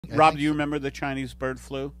Rob, do you remember the Chinese bird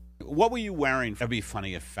flu? What were you wearing? That'd be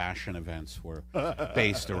funny if fashion events were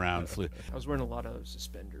based around flu. I was wearing a lot of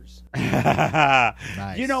suspenders.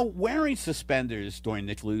 Nice. You know, wearing suspenders during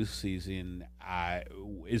the flu season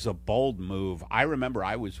is a bold move. I remember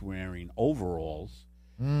I was wearing overalls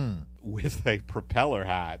with a propeller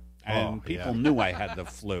hat, and people knew I had the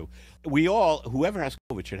flu. Whoever has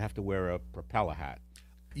COVID should have to wear a propeller hat.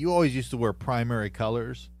 You always used to wear primary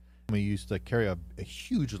colors. We used to carry a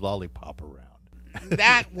huge lollipop around.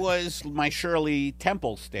 That was my Shirley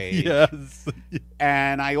Temple stage. Yes.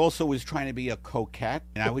 And I also was trying to be a coquette,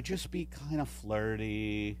 and I would just be kind of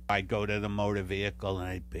flirty. I'd go to the motor vehicle, and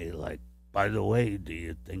I'd be like, by the way, do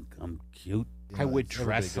you think I'm cute? Yeah, I would everybody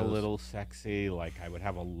dress a goes. little sexy, like I would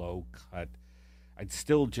have a low cut. I'd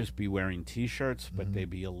still just be wearing T-shirts, but they'd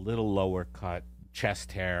be a little lower cut,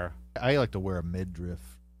 chest hair. I like to wear a midriff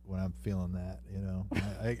when I'm feeling that, you know.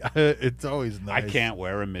 It's always nice. I can't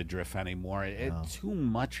wear a midriff anymore. No. Too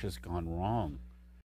much has gone wrong.